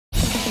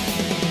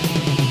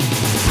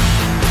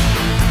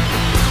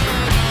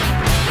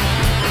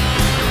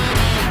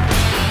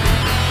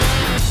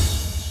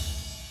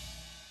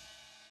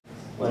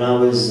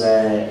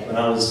when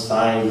I was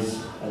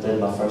 5, I did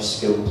my first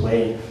school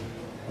play,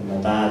 and my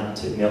dad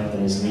took me up on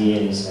his knee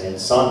and he said,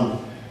 "Son,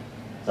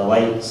 the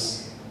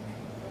lights,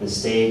 the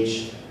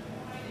stage,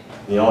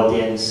 the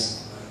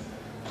audience,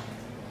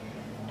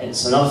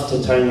 it's enough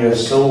to turn your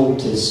soul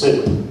to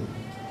soup."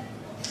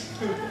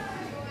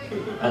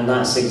 And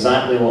that's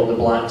exactly what the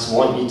blacks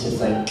want you to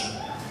think.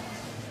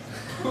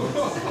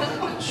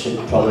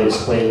 Should probably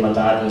explain my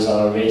dad was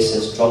a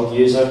racist drug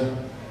user,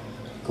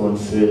 going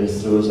through the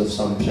throes of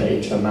some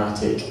pretty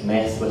traumatic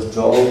meth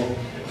withdrawal.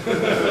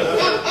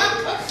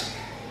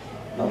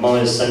 My mum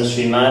has since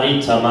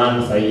remarried to a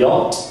man with a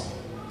yacht,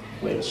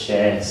 which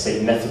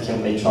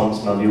significantly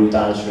trumps my real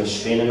dad's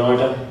restraining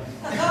order.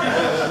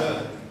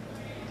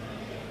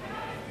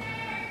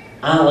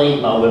 I like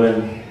my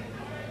women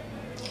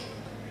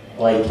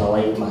like I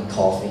like my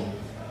coffee.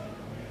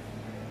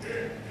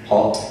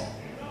 Hot,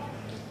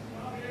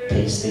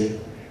 tasty,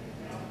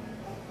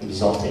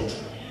 exotic.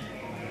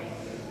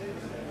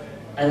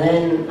 And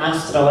then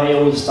after a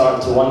while you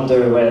start to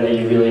wonder whether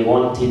you really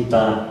wanted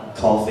that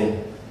coffee,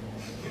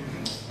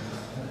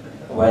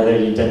 whether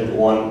you didn't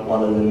want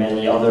one of the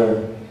many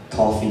other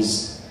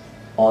coffees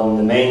on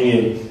the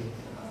menu.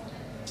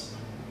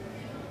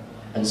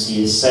 And so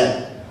you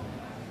sit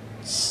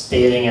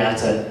staring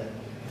at it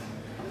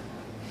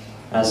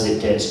as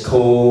it gets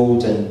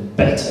cold and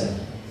bitter.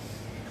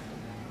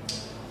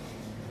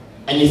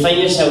 And you find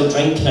yourself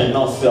drinking it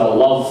not through a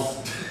love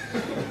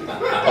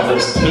of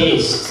its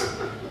taste,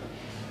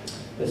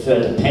 but through a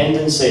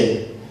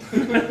dependency.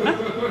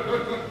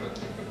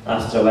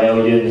 After a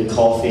while, you and the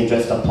coffee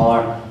drift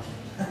apart.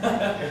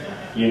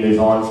 You move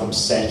on from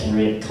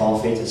second-rate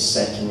coffee to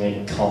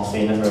second-rate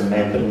coffee, never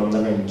remembering them,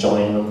 never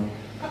enjoying them.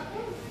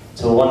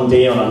 Till one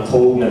day on a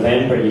cold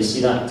November, you see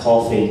that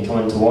coffee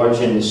coming towards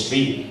you in the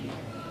street,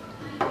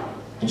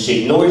 and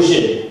she ignores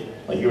you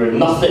like you were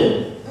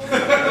nothing.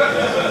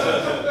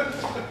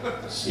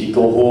 So you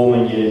go home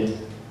and you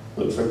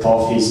look for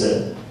coffees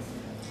that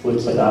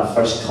look like that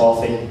first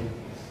coffee.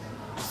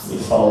 You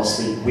fall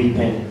asleep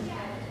weeping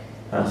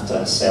after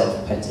a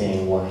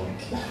self-pitying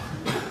wank.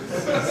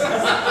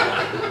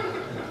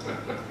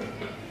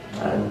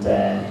 And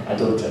I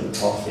don't drink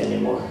coffee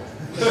anymore.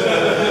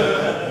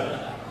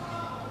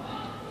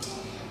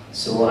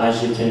 So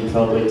as you can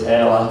probably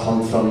tell, I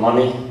come from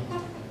money,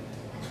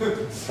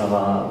 from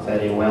a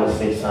very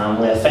wealthy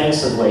family,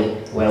 offensively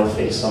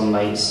wealthy some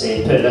might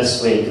say. Put it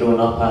this way, growing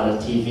up I had a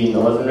TV in the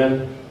living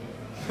room,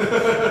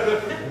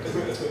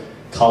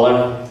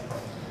 colour,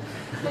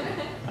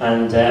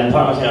 and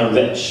part of my kind of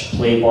rich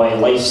playboy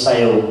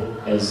lifestyle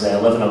is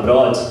living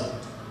abroad,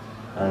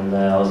 and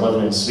I was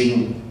living in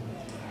Sweden.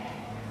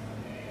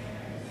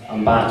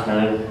 I'm back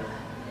now.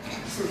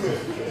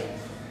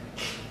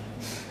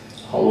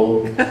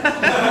 Hello.